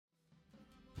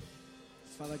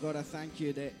Father God, I thank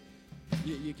you that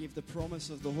you gave the promise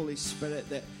of the Holy Spirit,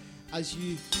 that as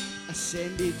you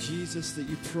ascended, Jesus, that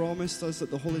you promised us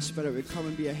that the Holy Spirit would come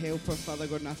and be a helper, Father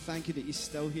God, and I thank you that he's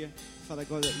still here, Father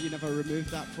God, that you never removed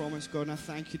that promise, God, and I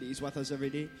thank you that he's with us every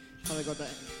day. Father God,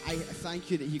 that I thank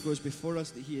you that he goes before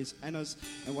us, that he is in us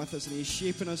and with us, and he's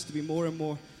shaping us to be more and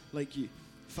more like you.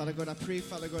 Father God, I pray,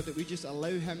 Father God, that we just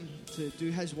allow him to do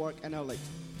his work in our life.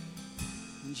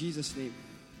 In Jesus' name,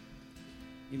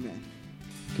 amen.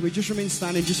 Can we just remain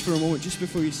standing just for a moment, just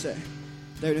before you sit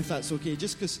down, if that's okay?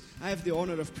 Just because I have the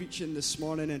honor of preaching this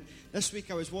morning, and this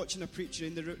week I was watching a preacher,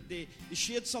 and they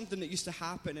shared something that used to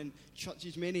happen in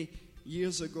churches many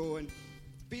years ago, and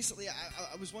basically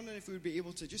I was wondering if we would be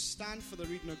able to just stand for the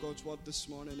reading of God's word this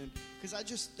morning, and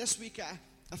because this week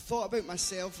I thought about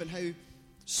myself and how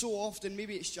so often,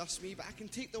 maybe it's just me, but I can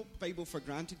take the Bible for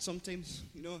granted sometimes.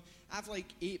 You know, I have like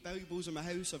 8 Bibles in my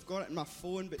house, I've got it in my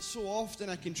phone, but so often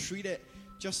I can treat it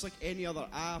just like any other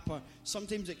app, or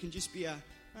sometimes it can just be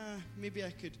maybe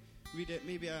I could read it,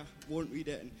 maybe I won't read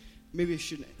it, and maybe I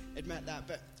shouldn't admit that,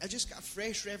 but I just got a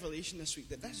fresh revelation this week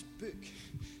that this book,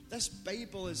 this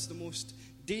Bible, is the most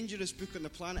dangerous book on the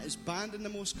planet. It's banned in the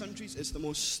most countries, it's the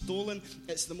most stolen,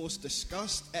 it's the most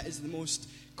discussed, it is the most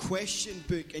questioned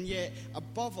book, and yet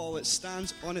above all it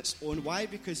stands on its own. Why?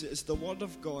 Because it is the Word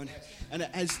of God, and it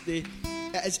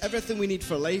is everything we need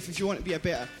for life. If you want to be a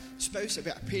better spouse, a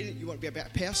better parent, you want to be a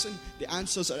better person, the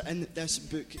answers are in this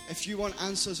book. If you want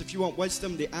answers, if you want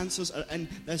wisdom, the answers are in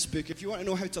this book. If you want to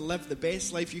know how to live the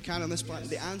best life you can on this planet,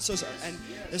 the answers are in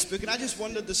this book. And I just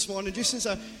wondered this morning, just as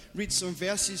I read some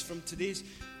verses from today's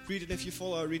reading, if you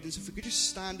follow our readings, if we could just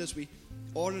stand as we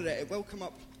honour it. It will come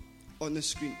up on the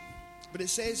screen. But it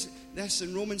says this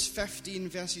in Romans 15,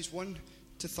 verses 1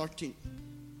 to 13.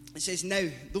 It says, "Now,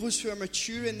 those who are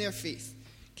mature in their faith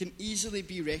can easily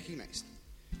be recognised.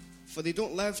 For they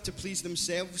don't live to please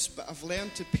themselves, but have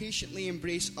learned to patiently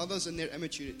embrace others in their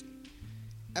immaturity.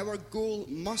 Our goal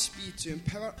must be to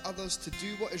empower others to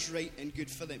do what is right and good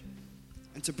for them,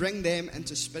 and to bring them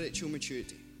into spiritual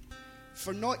maturity.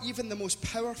 For not even the most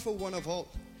powerful one of all,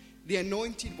 the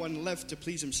Anointed One, lived to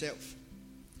please himself.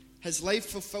 His life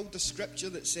fulfilled the scripture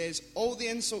that says, 'All the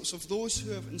insults of those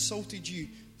who have insulted you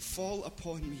fall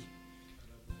upon me.'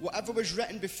 Whatever was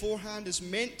written beforehand is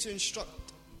meant to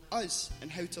instruct us in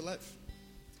how to live.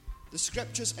 The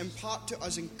scriptures impart to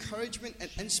us encouragement and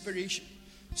inspiration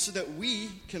so that we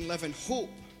can live in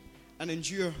hope and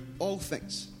endure all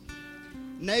things.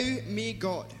 Now may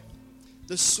God,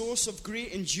 the source of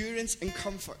great endurance and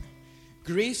comfort,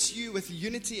 grace you with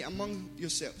unity among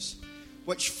yourselves,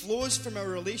 which flows from our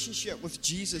relationship with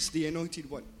Jesus, the Anointed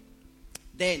One.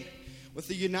 Then, with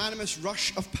the unanimous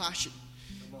rush of passion,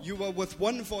 you will with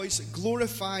one voice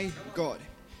glorify God,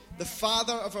 the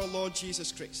Father of our Lord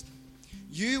Jesus Christ.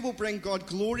 You will bring God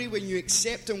glory when you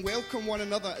accept and welcome one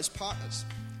another as partners,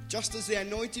 just as the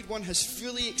Anointed One has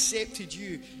fully accepted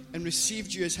you and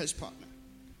received you as his partner.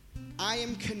 I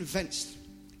am convinced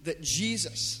that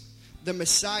Jesus, the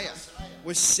Messiah,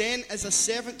 was sent as a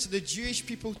servant to the Jewish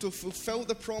people to fulfill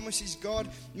the promises God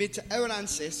made to our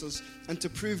ancestors and to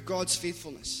prove God's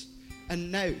faithfulness.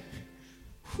 And now,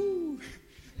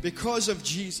 because of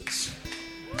Jesus,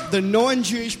 the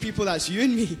non-Jewish people, that's you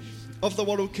and me, of the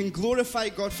world can glorify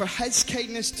God for his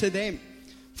kindness to them,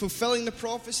 fulfilling the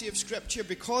prophecy of Scripture.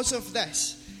 Because of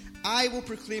this, I will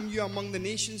proclaim you among the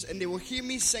nations, and they will hear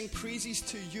me sing praises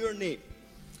to your name."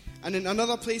 And in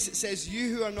another place it says,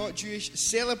 "You who are not Jewish,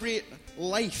 celebrate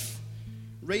life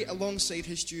right alongside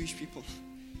his Jewish people."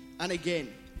 And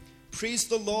again, "Praise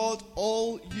the Lord,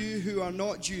 all you who are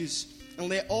not Jews, and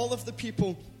let all of the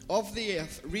people of the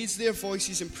earth raise their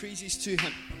voices in praises to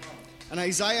him." And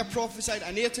Isaiah prophesied,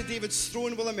 "An heir to David's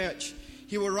throne will emerge.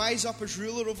 He will rise up as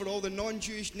ruler over all the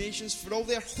non-Jewish nations, for all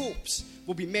their hopes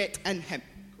will be met in him."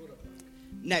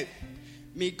 Now,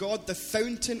 may God, the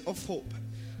fountain of hope,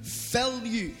 fill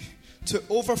you to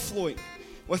overflowing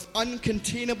with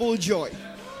uncontainable joy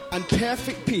and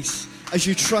perfect peace as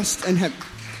you trust in him.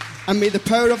 And may the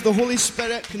power of the Holy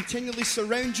Spirit continually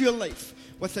surround your life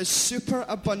with his super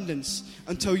abundance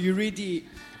until you radiate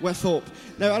with hope.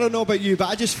 Now, I don't know about you, but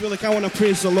I just feel like I want to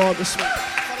praise the Lord this morning.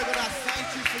 Father God, I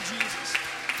thank you for Jesus.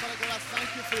 Father God, I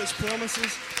thank you for his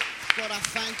promises. God, I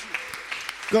thank you.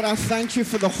 God, I thank you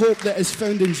for the hope that is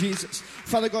found in Jesus.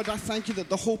 Father God, I thank you that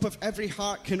the hope of every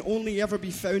heart can only ever be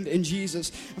found in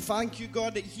Jesus. I thank you,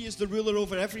 God, that he is the ruler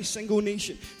over every single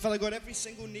nation. Father God, every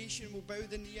single nation will bow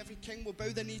the knee, every king will bow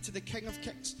the knee to the King of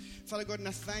Kings. Father God, and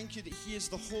I thank you that he is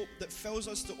the hope that fills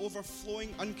us to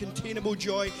overflowing, uncontainable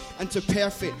joy and to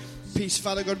perfect peace.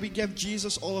 Father God, we give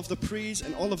Jesus all of the praise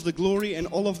and all of the glory and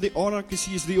all of the honor because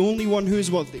he is the only one who is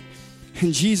worthy.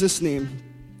 In Jesus' name,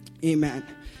 amen.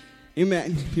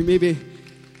 Amen. You may be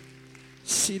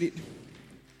seated.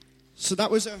 So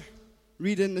that was our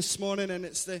reading this morning, and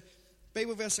it's the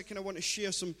Bible verse I kind of want to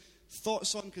share some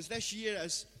thoughts on, because this year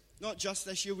is not just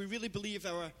this year. We really believe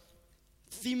our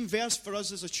theme verse for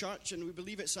us as a church, and we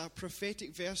believe it's a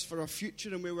prophetic verse for our future,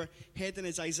 and where we're heading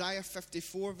is Isaiah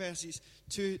 54 verses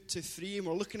 2 to 3, and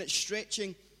we're looking at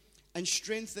stretching and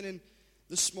strengthening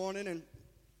this morning. And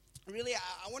really,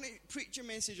 I want to preach a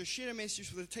message or share a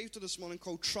message with the title this morning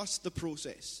called Trust the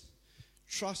Process.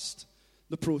 Trust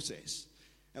the Process.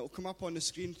 It will come up on the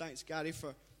screen. Thanks, Gary,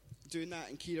 for doing that,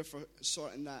 and Kira for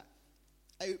sorting that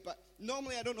out. But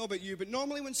normally, I don't know about you, but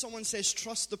normally when someone says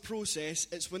trust the process,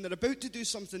 it's when they're about to do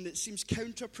something that seems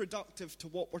counterproductive to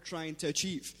what we're trying to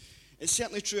achieve. It's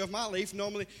certainly true of my life.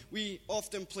 Normally, we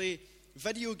often play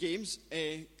video games,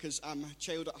 because I'm a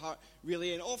child at heart,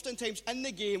 really, and oftentimes in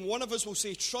the game, one of us will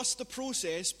say, trust the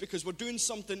process, because we're doing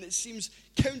something that seems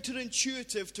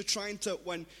counterintuitive to trying to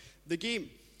win the game.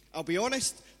 I'll be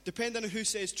honest, depending on who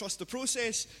says trust the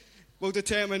process, will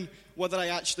determine whether I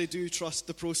actually do trust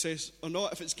the process or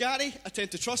not. If it's Gary, I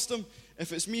tend to trust him.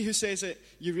 If it's me who says it,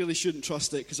 you really shouldn't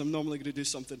trust it, because I'm normally going to do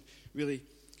something really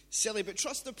silly. But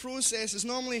trust the process is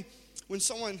normally when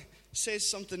someone says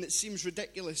something that seems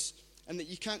ridiculous and that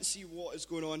you can't see what is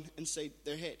going on inside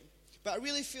their head. But I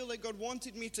really feel like God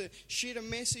wanted me to share a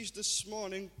message this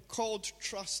morning called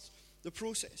Trust the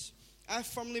Process. I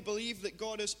firmly believe that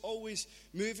God is always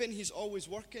moving, He's always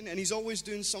working, and He's always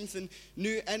doing something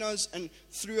new in us and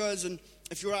through us. And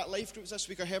if you're at life groups this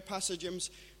week, I heard Pastor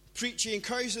Jim's preach, he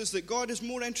encourages us that God is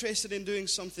more interested in doing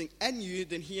something in you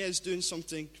than He is doing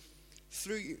something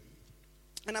through you.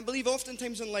 And I believe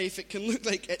oftentimes in life it can look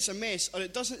like it's a mess, or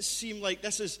it doesn't seem like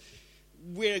this is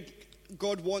where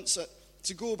God wants it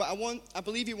to go. But I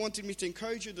believe He wanted me to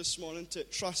encourage you this morning to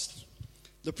trust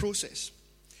the process.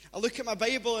 I look at my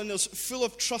Bible and there's full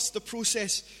of trust the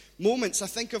process moments. I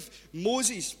think of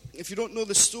Moses. If you don't know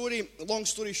the story, long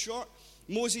story short,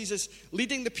 Moses is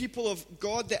leading the people of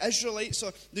God, the Israelites,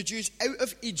 or the Jews, out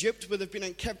of Egypt, where they've been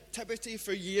in captivity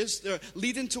for years. They're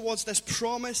leading towards this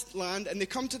promised land, and they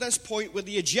come to this point where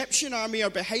the Egyptian army are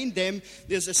behind them.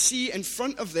 There's a sea in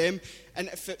front of them, and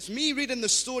if it's me reading the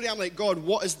story, I'm like, God,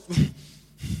 what is...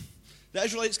 The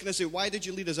Israelites going to say, why did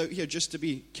you lead us out here just to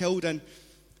be killed in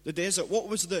the desert? What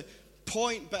was the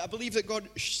point? But I believe that God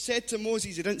said to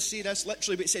Moses, He didn't say this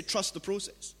literally, but He said, trust the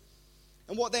process.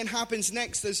 And what then happens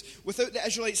next is, without the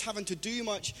Israelites having to do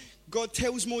much, God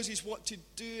tells Moses what to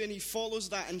do, and he follows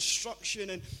that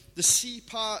instruction, and the sea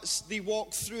parts, they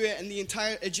walk through it, and the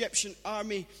entire Egyptian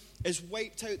army is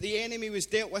wiped out. The enemy was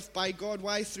dealt with by God.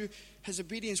 Why? Through his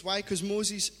obedience. Why? Because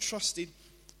Moses trusted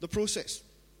the process.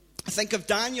 I think of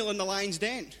Daniel in the lion's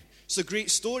den. It's a great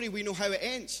story. We know how it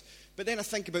ends. But then I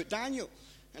think about Daniel,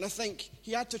 and I think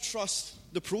he had to trust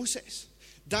the process.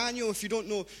 Daniel, if you don't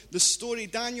know the story,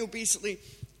 Daniel basically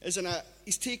is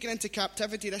he's taken into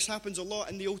captivity. This happens a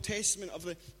lot in the Old Testament of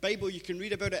the Bible. You can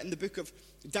read about it in the book of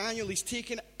Daniel. He's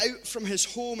taken out from his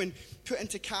home and put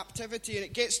into captivity, and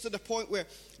it gets to the point where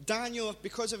Daniel,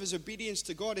 because of his obedience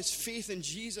to God, his faith in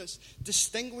Jesus,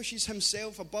 distinguishes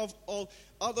himself above all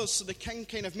others, so the king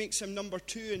kind of makes him number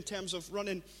 2 in terms of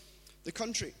running the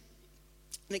country.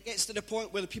 And it gets to the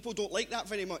point where the people don't like that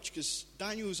very much, because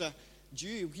Daniel's a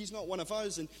Jew. He's not one of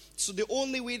us. And so the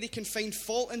only way they can find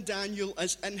fault in Daniel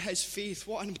is in his faith.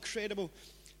 What an incredible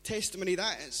testimony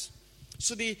that is.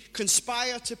 So they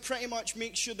conspire to pretty much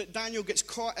make sure that Daniel gets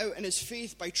caught out in his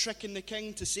faith by tricking the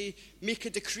king to say, make a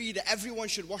decree that everyone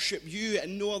should worship you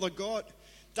and no other God.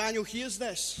 Daniel hears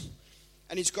this,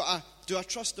 and he's got a do I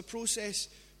trust the process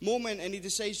moment, and he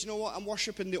decides, you know what, I'm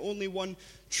worshipping the only one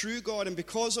true God. And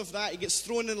because of that, he gets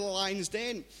thrown in the lion's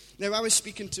den. Now, I was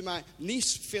speaking to my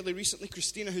niece fairly recently,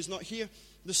 Christina, who's not here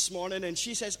this morning, and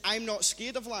she says, I'm not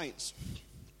scared of lions.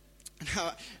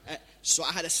 So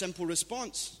I had a simple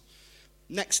response.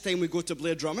 Next time we go to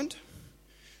Blair Drummond,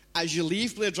 as you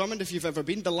leave Blair Drummond, if you've ever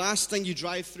been, the last thing you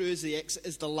drive through as the exit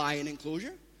is the lion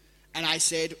enclosure. And I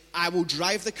said, I will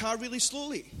drive the car really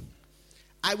slowly.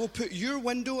 I will put your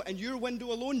window and your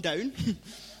window alone down.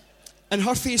 And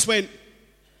her face went,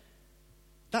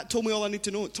 that told me all I need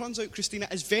to know. It turns out Christina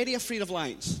is very afraid of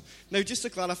lions. Now, just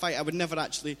to clarify, I would never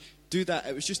actually do that.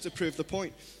 It was just to prove the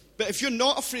point. But if you're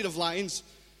not afraid of lions,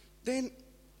 then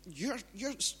you're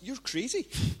crazy.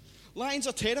 Lions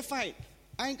are terrifying.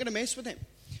 I ain't going to mess with them.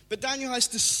 But Daniel has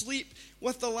to sleep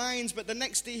with the lions, but the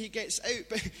next day he gets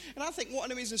out. And I think, what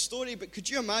an amazing story. But could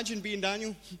you imagine being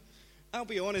Daniel? I'll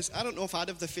be honest, I don't know if I'd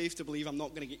have the faith to believe I'm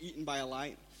not going to get eaten by a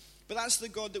lion. But that's the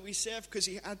God that we serve, because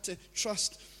he had to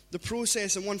trust the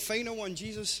process. And one final one,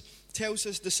 Jesus tells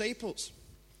his disciples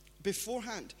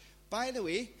beforehand, by the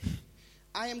way,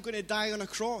 I am going to die on a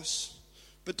cross,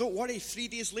 but don't worry, 3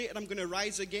 days later I'm going to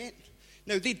rise again.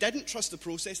 Now, they didn't trust the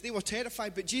process. They were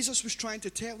terrified, but Jesus was trying to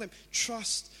tell them,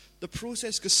 trust the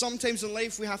process, because sometimes in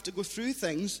life we have to go through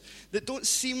things that don't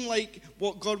seem like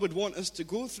what God would want us to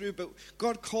go through, but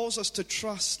God calls us to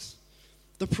trust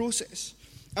the process.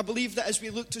 I believe that as we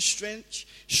look to stretch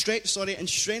and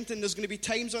strengthen, there's going to be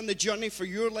times on the journey for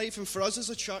your life and for us as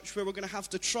a church where we're going to have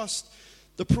to trust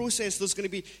the process. There's going to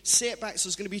be setbacks,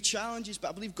 there's going to be challenges, but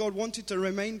I believe God wanted to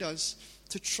remind us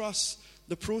to trust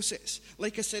the process.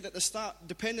 Like I said at the start,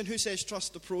 depending who says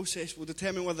trust the process will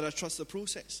determine whether I trust the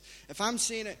process. If I'm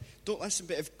saying it, don't listen,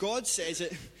 but if God says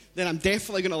it, then I'm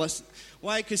definitely going to listen.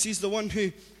 Why? Because he's the one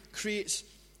who creates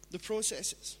the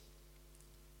processes.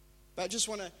 But I just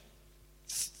want to,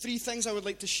 3 things I would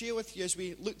like to share with you as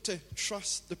we look to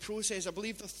trust the process. I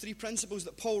believe there are 3 principles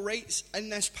that Paul writes in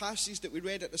this passage that we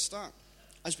read at the start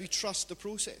as we trust the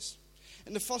process.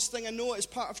 And the first thing I know as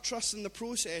part of trusting the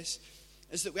process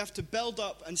is that we have to build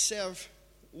up and serve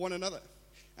one another.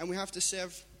 And we have to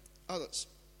serve others.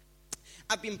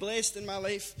 I've been blessed in my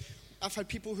life. I've had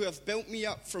people who have built me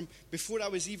up from before I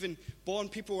was even born.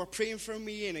 People were praying for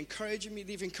me and encouraging me.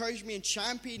 They've encouraged me and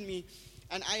championed me.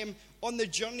 And I am on the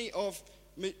journey of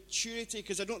maturity,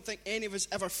 because I don't think any of us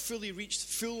ever fully reached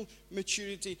full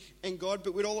maturity in God,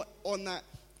 but we're all on that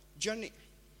journey.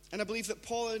 And I believe that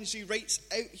Paul, as he writes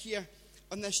out here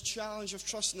on this challenge of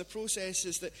trusting the process,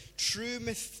 is that true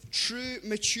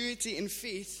maturity in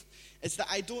faith is that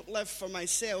I don't live for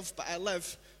myself, but I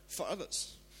live for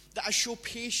others. That I show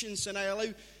patience and I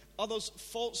allow others'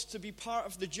 faults to be part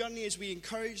of the journey as we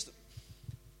encourage them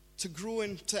to grow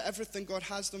into everything God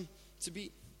has them to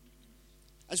be.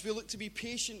 As we look to be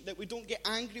patient, that we don't get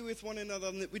angry with one another,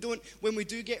 and that we don't, when we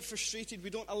do get frustrated, we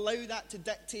don't allow that to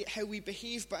dictate how we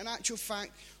behave, but in actual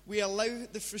fact, we allow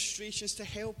the frustrations to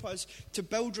help us to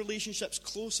build relationships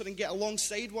closer and get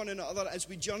alongside one another as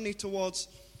we journey towards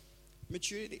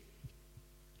maturity.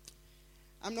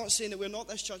 I'm not saying that we're not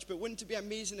this church, but wouldn't it be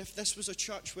amazing if this was a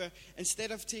church where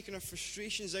instead of taking our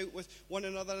frustrations out with one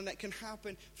another, and it can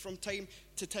happen from time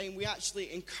to time, we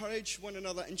actually encouraged one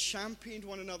another and championed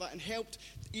one another and helped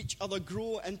each other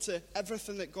grow into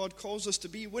everything that God calls us to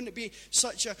be? Wouldn't it be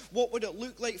what would it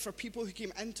look like for people who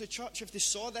came into church if they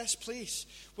saw this place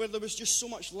where there was just so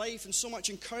much life and so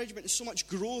much encouragement and so much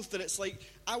growth that it's like,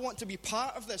 I want to be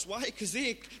part of this. Why? Because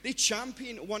they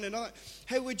champion one another.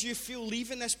 How would you feel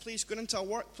leaving this place, going into a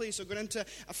workplace or going into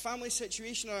a family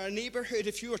situation or a neighborhood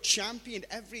if you were championed?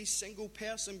 Every single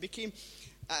person became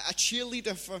a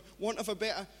cheerleader, for want of a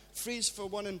better phrase, for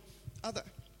one another.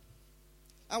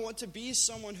 I want to be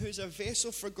someone who's a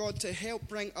vessel for God to help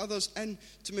bring others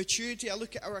into maturity. I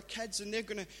look at our kids and they're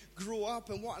going to grow up,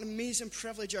 and what an amazing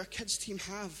privilege our kids team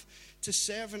have to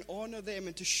serve and honor them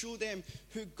and to show them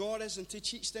who God is and to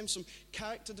teach them some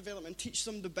character development, teach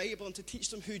them the Bible and to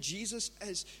teach them who Jesus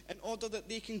is in order that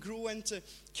they can grow into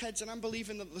kids. And I'm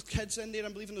believing that the kids in there,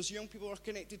 I'm believing those young people are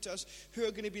connected to us who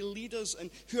are going to be leaders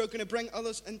and who are going to bring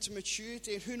others into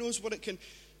maturity, and who knows what it can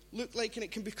look like. And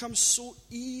it can become so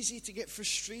easy to get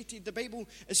frustrated. The Bible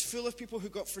is full of people who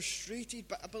got frustrated,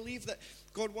 but I believe that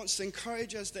God wants to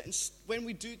encourage us that when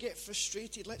we do get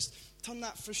frustrated, let's turn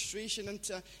that frustration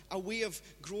into a way of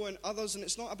growing others. And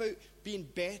it's not about being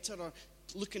better or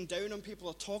looking down on people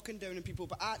or talking down on people,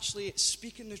 but actually it's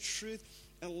speaking the truth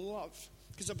in love.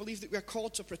 Because I believe that we are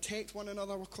called to protect one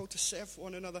another, we're called to serve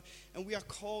one another, and we are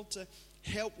called to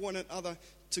help one another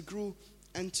to grow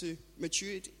into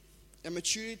maturity. And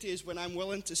maturity is when I'm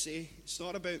willing to say, it's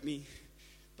not about me,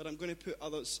 but I'm going to put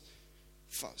others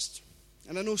first.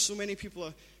 And I know so many people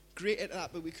are great at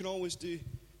that, but we can always do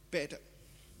better.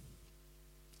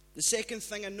 The second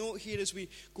thing I note here as we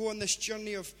go on this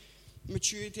journey of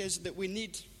maturity is that we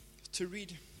need to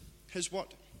read His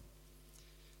Word.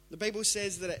 The Bible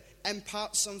says that it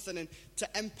imparts something, and to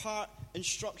impart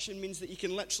instruction means that you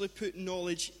can literally put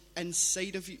knowledge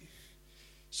inside of you.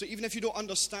 So even if you don't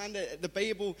understand it, the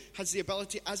Bible has the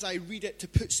ability, as I read it, to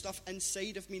put stuff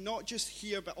inside of me, not just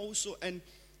here, but also in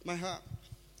my heart.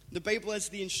 The Bible is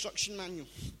the instruction manual.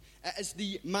 It is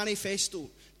the manifesto,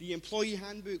 the employee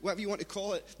handbook, whatever you want to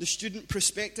call it, the student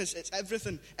prospectus. It's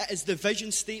everything. It is the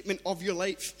vision statement of your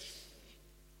life.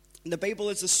 And the Bible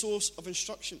is the source of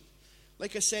instruction.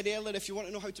 Like I said earlier, if you want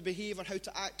to know how to behave or how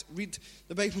to act, read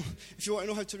the Bible. If you want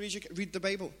to know how to read the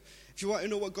Bible. If you want to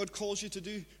know what God calls you to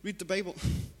do, read the Bible.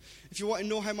 If you want to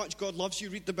know how much God loves you,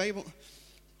 read the Bible.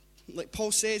 Like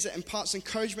Paul says, it imparts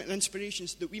encouragement and inspiration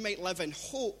so that we might live in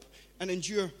hope and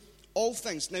endure all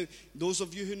things. Now, those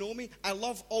of you who know me, I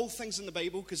love all things in the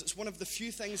Bible because it's one of the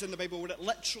few things in the Bible where it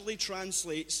literally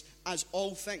translates as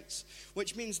all things,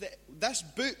 which means that this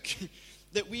book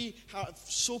that we have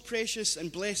so precious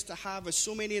and blessed to have, as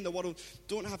so many in the world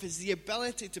don't have, is the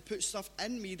ability to put stuff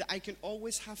in me that I can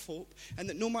always have hope, and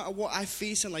that no matter what I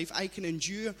face in life, I can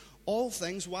endure all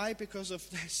things. Why? Because of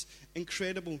this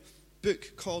incredible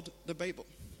book called the Bible.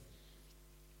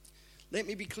 Let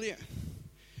me be clear.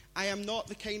 I am not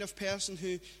the kind of person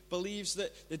who believes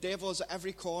that the devil is at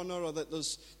every corner, or that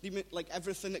there's like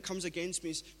everything that comes against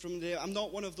me is from the devil. I'm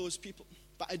not one of those people.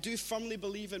 But I do firmly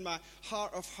believe in my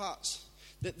heart of hearts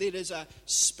that there is a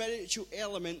spiritual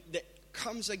element that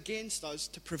comes against us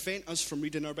to prevent us from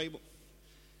reading our Bible.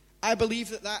 I believe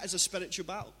that that is a spiritual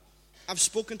battle. I've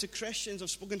spoken to Christians,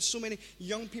 I've spoken to so many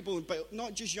young people, but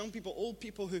not just young people, old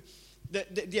people, who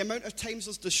the amount of times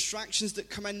there's distractions that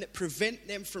come in that prevent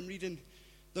them from reading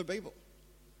their Bible.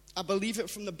 I believe it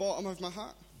from the bottom of my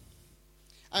heart.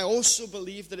 I also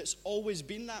believe that it's always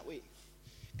been that way.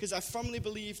 Because I firmly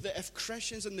believe that if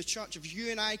Christians in the church, if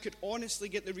you and I could honestly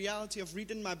get the reality of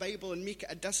reading my Bible and make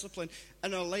it a discipline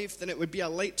in our life, then it would be a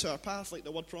light to our path, like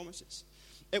the word promises.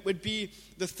 It would be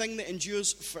the thing that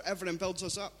endures forever and builds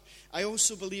us up. I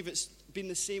also believe it's been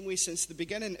the same way since the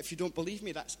beginning. If you don't believe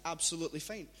me, that's absolutely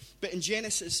fine. But in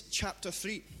Genesis chapter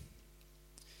 3,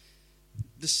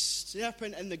 the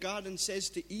serpent in the garden says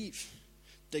to Eve,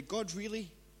 did God really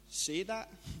say that?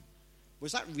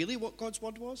 Was that really what God's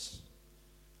word was?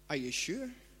 Are you sure?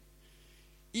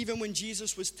 Even when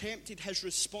Jesus was tempted, his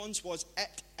response was,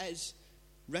 it is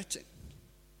written.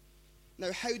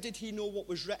 Now, how did he know what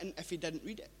was written if he didn't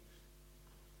read it?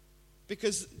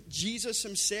 Because Jesus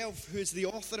himself, who is the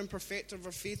author and perfecter of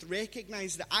our faith,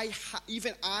 recognized that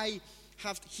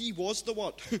he was the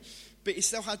word. But he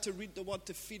still had to read the word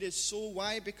to feed his soul.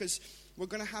 Why? Because we're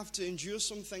going to have to endure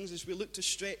some things as we look to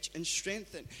stretch and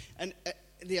strengthen. And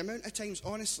the amount of times,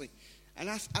 honestly, and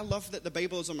I love that the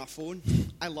Bible is on my phone.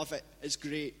 I love it. It's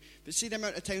great. But see the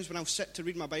amount of times when I'll sit to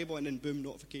read my Bible and then boom,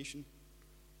 notification.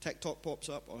 TikTok pops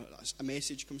up or a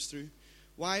message comes through.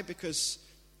 Why? Because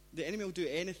the enemy will do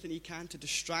anything he can to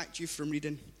distract you from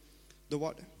reading the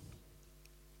word.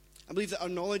 I believe that our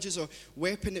knowledge is a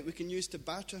weapon that we can use to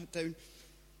batter down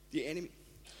the enemy.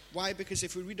 Why? Because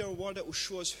if we read our word, it will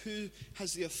show us who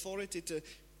has the authority to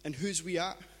and whose we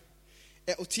are.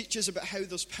 It will teach us about how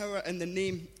there's power in the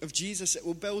name of Jesus. It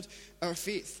will build our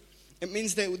faith. It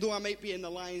means that though I might be in the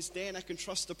lion's den, I can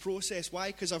trust the process. Why?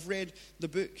 Because I've read the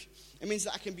book. It means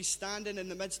that I can be standing in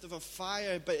the midst of a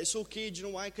fire, but it's okay. Do you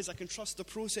know why? Because I can trust the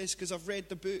process because I've read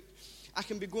the book. I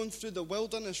can be going through the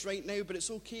wilderness right now, but it's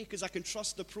okay because I can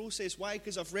trust the process. Why?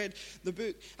 Because I've read the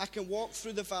book. I can walk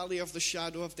through the valley of the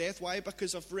shadow of death. Why?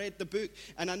 Because I've read the book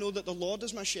and I know that the Lord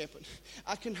is my shepherd.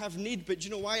 I can have need, but do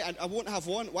you know why? I won't have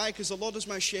want. Why? Because the Lord is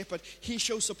my shepherd. He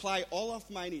shall supply all of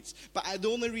my needs. But the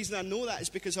only reason I know that is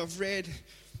because I've read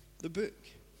the book.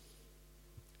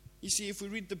 You see, if we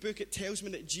read the book, it tells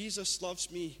me that Jesus loves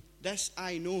me. This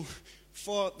I know,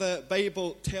 for the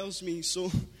Bible tells me so.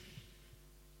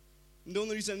 And the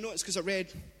only reason I know it is because I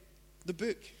read the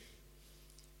book.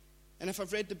 And if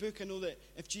I've read the book, I know that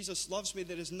if Jesus loves me,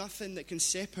 there is nothing that can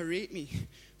separate me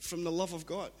from the love of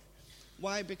God.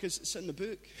 Why? Because it's in the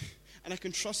book. And I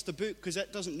can trust the book because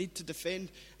it doesn't need to defend.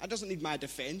 It doesn't need my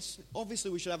defense.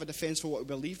 Obviously, we should have a defense for what we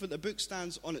believe, but the book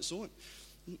stands on its own.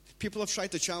 People have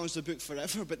tried to challenge the book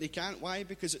forever, but they can't. Why?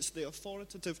 Because it's the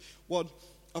authoritative word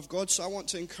of God. So I want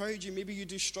to encourage you. Maybe you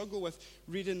do struggle with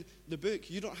reading the book.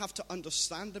 You don't have to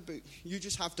understand the book. You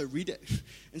just have to read it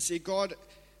and say, God,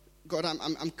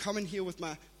 I'm coming here with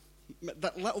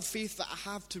that little faith that I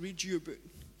have to read your book.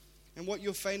 And what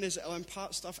you'll find is it'll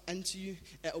impart stuff into you.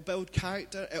 It'll build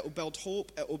character. It'll build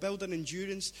hope. It'll build an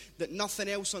endurance that nothing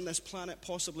else on this planet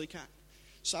possibly can.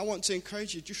 So I want to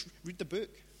encourage you, just read the book.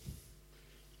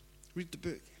 Read the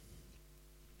book.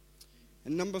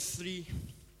 And number 3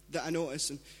 that I notice,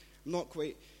 and I'm not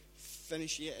quite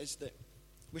finished yet, is that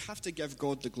we have to give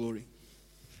God the glory.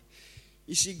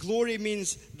 You see, glory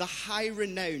means the high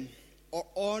renown or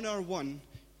honor won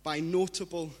by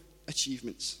notable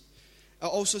achievements. It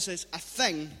also says a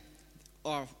thing,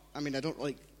 I don't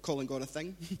like calling God a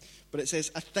thing, but it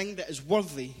says a thing that is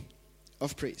worthy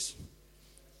of praise.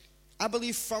 I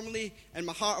believe firmly in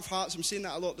my heart of hearts, I'm saying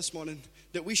that a lot this morning,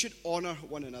 that we should honor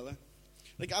one another.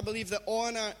 Like, I believe that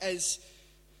honor it's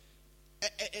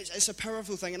a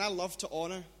powerful thing, and I love to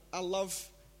honor. I love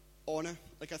honor.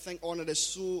 Like, I think honor is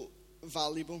so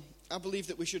valuable. I believe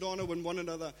that we should honor when one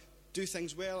another do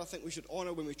things well. I think we should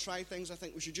honor when we try things. I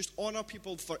think we should just honor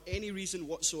people for any reason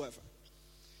whatsoever.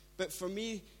 But for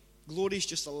me, glory is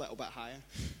just a little bit higher.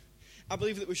 I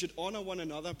believe that we should honor one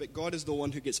another, but God is the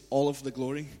one who gets all of the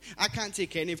glory. I can't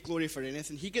take any of glory for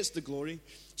anything. He gets the glory.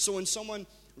 So when someone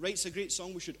writes a great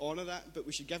song, we should honor that, but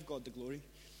we should give God the glory.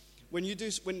 When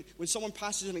someone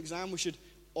passes an exam, we should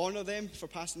honor them for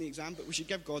passing the exam, but we should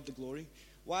give God the glory.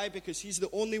 Why? Because He's the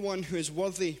only one who is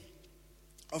worthy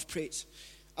of praise.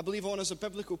 I believe honor is a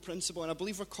biblical principle, and I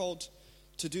believe we're called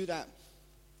to do that.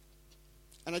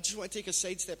 And I just want to take a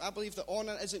sidestep. I believe that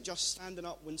honor isn't just standing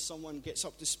up when someone gets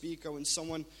up to speak or when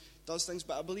someone does things,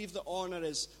 but I believe that honor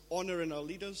is honoring our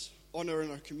leaders, honoring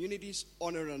our communities,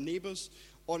 honoring our neighbours,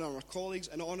 honoring our colleagues,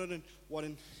 and honoring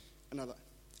one another.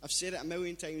 I've said it a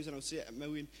million times and I'll say it a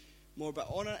million more, but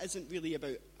honor isn't really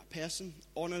about a person.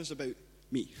 Honor is about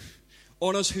me.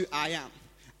 Honor is who I am.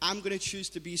 I'm going to choose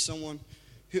to be someone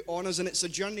who honors, and it's a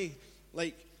journey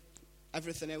like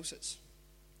everything else is.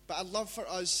 But I'd love for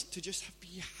us to just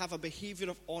have a behavior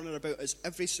of honor about us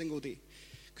every single day.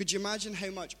 Could you imagine how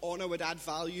much honor would add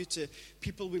value to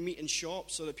people we meet in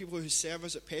shops, or the people who serve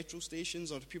us at petrol stations,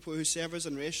 or the people who serve us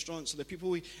in restaurants, or the people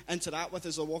we interact with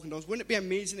as they're walking doors? Wouldn't it be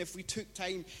amazing if we took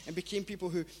time and became people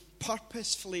who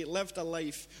purposefully lived a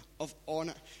life of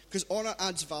honor? Because honor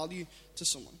adds value to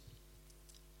someone.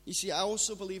 You see, I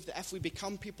also believe that if we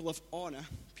become people of honor,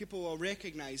 people will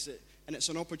recognize it, and it's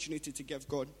an opportunity to give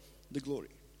God the glory.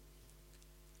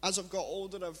 As I've got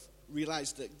older, I've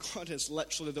realized that God is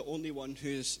literally the only one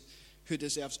who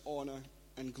deserves honor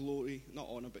and glory. Not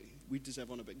honor, but we deserve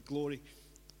honor, but glory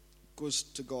goes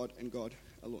to God and God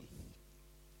alone.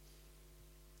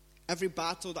 Every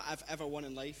battle that I've ever won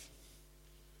in life,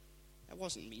 it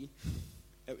wasn't me.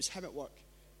 It was Him at work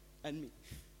in me.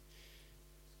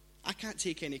 I can't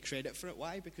take any credit for it.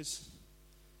 Why? Because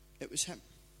it was Him.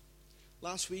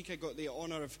 Last week I got the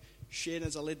honor of sharing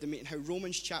as I led the meeting how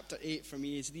Romans chapter 8 for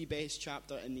me is the best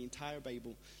chapter in the entire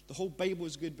Bible. The whole Bible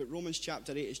is good, but Romans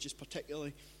chapter 8 is just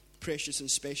particularly precious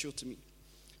and special to me.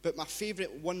 But my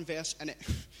favourite one verse in it,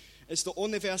 it's the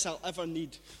only verse I'll ever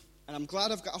need. And I'm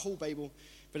glad I've got a whole Bible,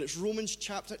 but it's Romans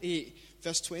chapter 8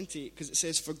 verse 28, because it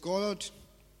says, "For God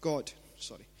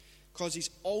causes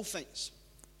all things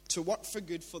to work for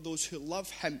good for those who love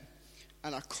Him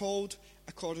and are called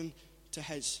according to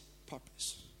His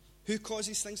purpose." Who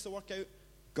causes things to work out?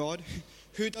 God.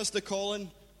 Who does the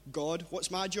calling? God. What's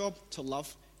my job? To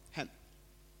love Him.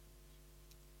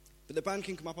 But the band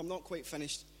can come up. I'm not quite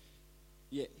finished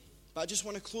yet. But I just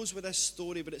want to close with this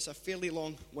story, but it's a fairly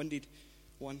long-winded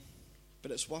one.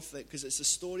 But it's worth it, because it's a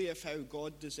story of how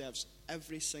God deserves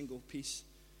every single piece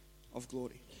of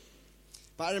glory.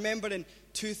 But I remember in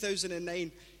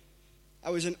 2009, I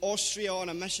was in Austria on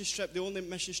a mission trip, the only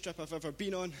mission trip I've ever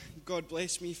been on. God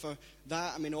bless me for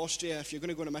that. I mean, Austria, if you're going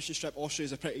to go on a mission trip, Austria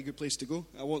is a pretty good place to go,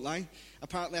 I won't lie.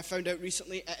 Apparently, I found out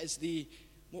recently it is the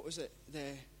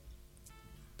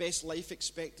best life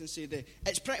expectancy.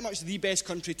 It's pretty much the best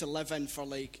country to live in for,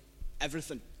 like,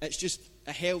 everything. It's just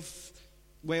a health,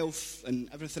 wealth, and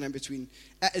everything in between.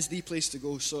 It is the place to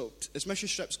go. So as mission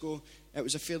trips go, it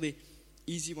was a fairly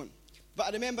easy one. But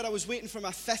I remember I was waiting for my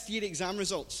 5th year exam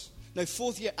results. Now,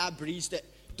 4th year, I breezed it.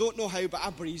 Don't know how, but I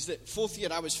breezed it. 4th year,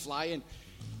 I was flying.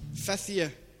 5th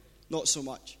year, not so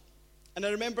much. And I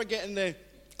remember I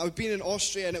would be in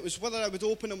Austria, and it was whether I would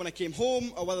open them when I came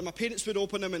home or whether my parents would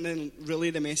open them and then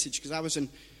relay the message, because I was in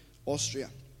Austria.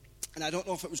 And I don't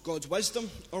know if it was God's wisdom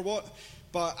or what,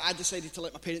 but I decided to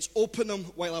let my parents open them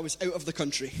while I was out of the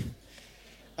country.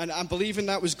 And I'm believing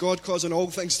that was God causing all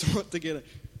things to work together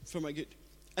for my good.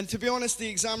 And to be honest, the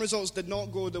exam results did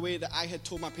not go the way that I had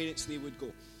told my parents they would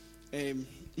go,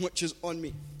 which is on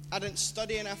me. I didn't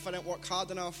study enough, I didn't work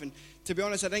hard enough, and to be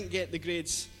honest, I didn't get the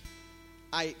grades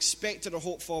I expected or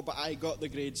hoped for, but I got the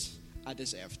grades I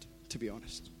deserved, to be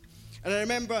honest. And I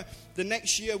remember the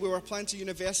next year we were applying to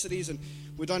universities, and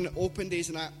we'd done open days,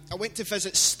 and I went to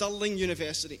visit Stirling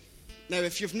University. Now,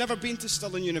 if you've never been to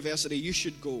Stirling University, you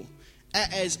should go.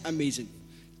 It is amazing.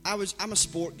 I'm a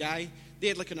sport guy. They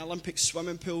had like an Olympic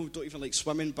swimming pool. Don't even like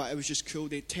swimming, but it was just cool.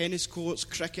 They had tennis courts,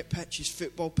 cricket pitches,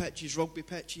 football pitches, rugby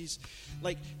pitches.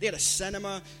 Like, they had a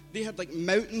cinema. They had like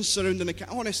mountains surrounding the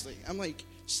campus. Honestly, I'm like,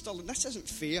 Stirling, this isn't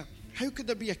fair. How could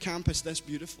there be a campus this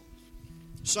beautiful?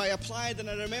 So I applied, and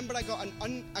I remember I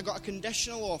got a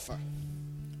conditional offer,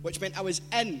 which meant I was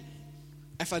in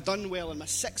if I'd done well in my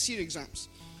 6th-year exams.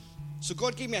 So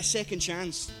God gave me a second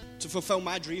chance to fulfill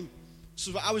my dream. This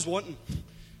is what I was wanting.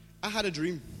 I had a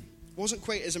dream. It wasn't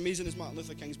quite as amazing as Martin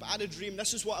Luther King's, but I had a dream.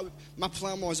 This is what my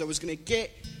plan was. I was going to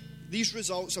get these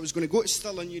results. I was going to go to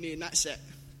Stirling Uni, and that's it.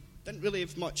 Didn't really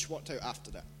have much worked out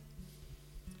after that.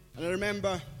 And I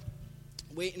remember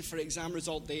waiting for exam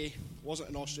result day. Wasn't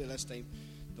in Austria this time.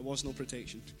 There was no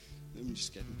protection. I'm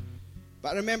just kidding.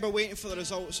 But I remember waiting for the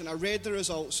results, and I read the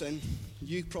results, and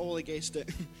you probably guessed it.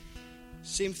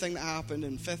 Same thing that happened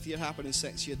in 5th year happened in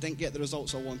 6th year. Didn't get the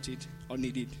results I wanted or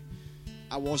needed.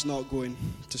 I was not going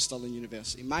to Stirling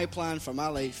University. My plan for my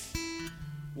life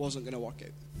wasn't going to work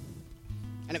out.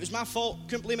 And it was my fault.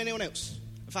 Couldn't blame anyone else.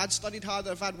 If I'd studied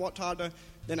harder, if I'd worked harder,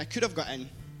 then I could have got in.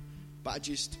 But I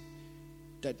just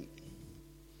didn't.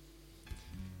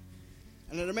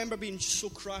 And I remember being so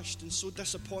crushed and so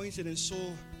disappointed and so,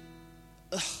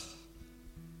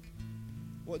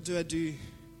 what do I do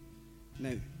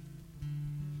now?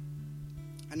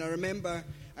 And I remember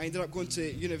I ended up going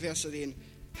to university in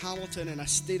Hamilton, and I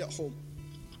stayed at home.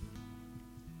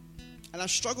 And I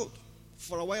struggled.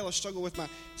 For a while I struggled with my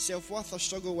self-worth. I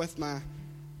struggled with my,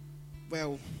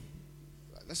 well,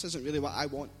 this isn't really what I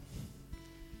want.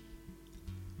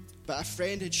 But a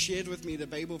friend had shared with me the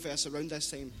Bible verse around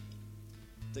this time,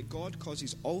 that God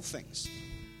causes all things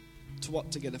to work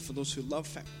together for those who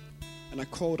love him and are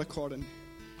called according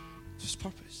to his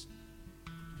purpose.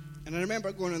 And I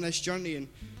remember going on this journey, and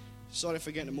sorry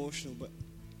for getting emotional, but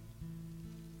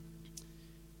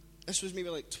this was maybe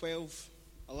like 12,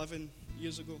 11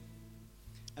 years ago.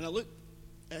 And I looked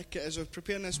as I was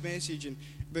preparing this message and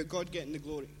about God getting the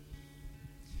glory.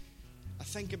 I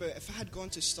think about if I had gone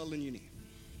to Stirling Uni,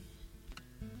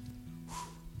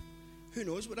 who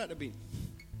knows what that would have been.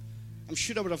 I'm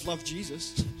sure I would have loved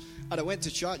Jesus. I'd have went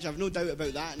to church. I have no doubt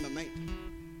about that in my mind.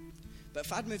 But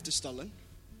if I'd moved to Stirling,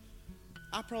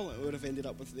 I probably would have ended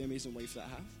up with the amazing wife that I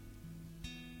have,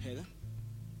 Heather.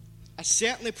 I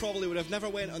certainly probably would have never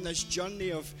went on this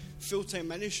journey of full-time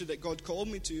ministry that God called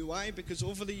me to. Why? Because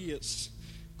over the years,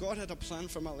 God had a plan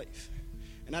for my life.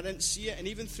 And I didn't see it. And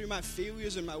even through my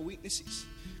failures and my weaknesses,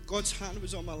 God's hand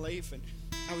was on my life. And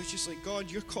I was just like,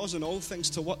 God, you're causing all things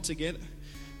to work together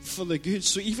for the good.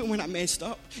 So even when I messed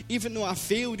up, even though I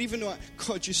failed, even though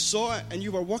God, you saw it and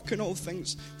you were working all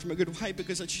things for my good. Why?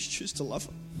 Because I just choose to love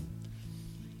him.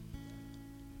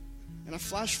 And I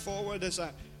flash forward as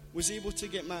I was able to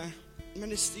get my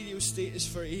ministerial status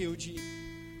for ALG.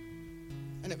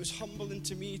 And it was humbling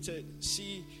to me to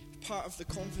see part of the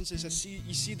conferences.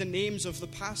 You see the names of the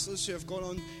pastors who have gone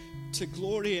on to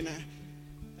glory. And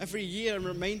every year I'm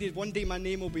reminded one day my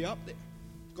name will be up there,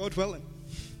 God willing.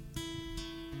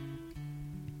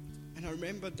 And I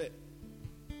remembered that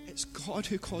it's God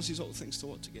who causes all things to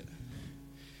work together.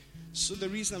 So the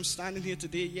reason I'm standing here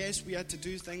today, yes, we had to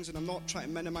do things, and I'm not trying to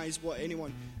minimize what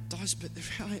anyone does, but the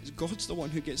reality is God's the one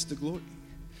who gets the glory.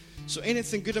 So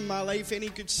anything good in my life, any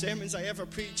good sermons I ever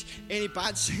preach, any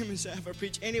bad sermons I ever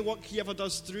preach, any work he ever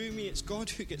does through me, it's God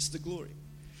who gets the glory.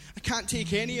 I can't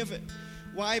take any of it.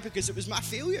 Why? Because it was my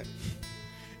failure.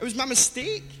 It was my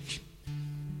mistake.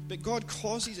 But God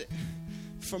causes it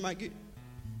for my good.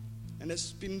 And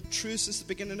it's been true since the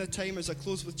beginning of time. As I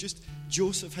close with just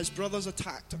Joseph, his brothers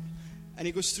attacked him. And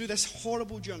he goes through this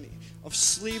horrible journey of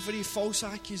slavery, false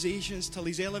accusations, till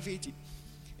he's elevated.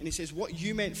 And he says, what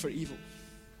you meant for evil,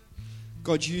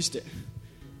 God used it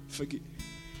for good.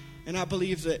 And I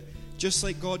believe that just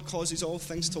like God causes all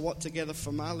things to work together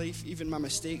for my life, even my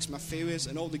mistakes, my failures,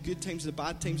 and all the good times, the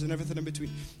bad times, and everything in between,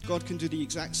 God can do the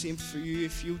exact same for you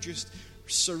if you'll just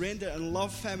surrender and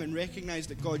love him and recognize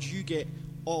that, God, you get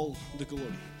all the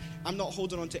glory. I'm not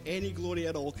holding on to any glory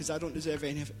at all because I don't deserve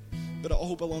any of it, but it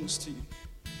all belongs to you.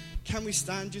 Can we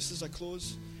stand just as I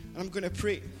close? And I'm going to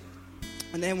pray.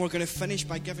 And then we're going to finish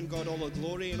by giving God all the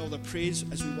glory and all the praise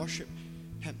as we worship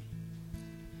him.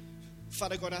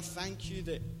 Father God, I thank you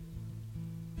that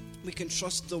we can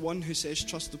trust the one who says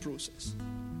trust the process.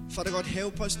 Father God,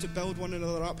 help us to build one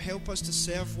another up. Help us to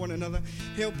serve one another.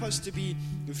 Help us to be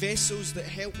vessels that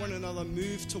help one another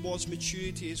move towards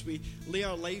maturity as we lay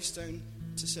our lives down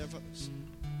to serve others.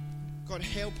 God,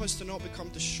 help us to not become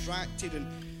distracted, and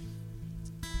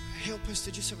help us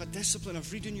to just have a discipline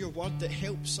of reading your word that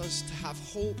helps us to have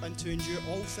hope and to endure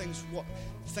all things,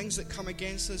 things that come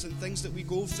against us and things that we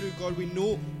go through. God, we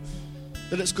know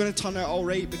that it's going to turn out all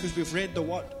right because we've read the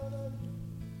word.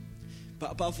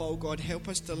 But above all, God, help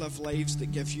us to live lives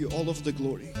that give you all of the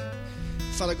glory.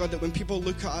 Father God, that when people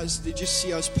look at us, they just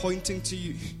see us pointing to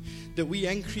you, that we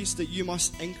increase, that you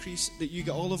must increase, that you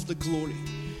get all of the glory.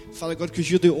 Father God, because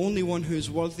you're the only one who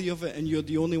is worthy of it and you're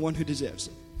the only one who deserves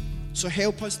it. So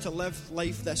help us to live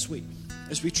life this way.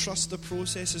 As we trust the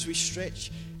process, as we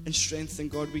stretch and strengthen,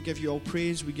 God, we give you all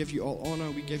praise, we give you all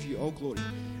honor, we give you all glory.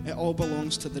 It all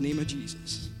belongs to the name of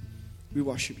Jesus. We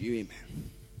worship you, amen.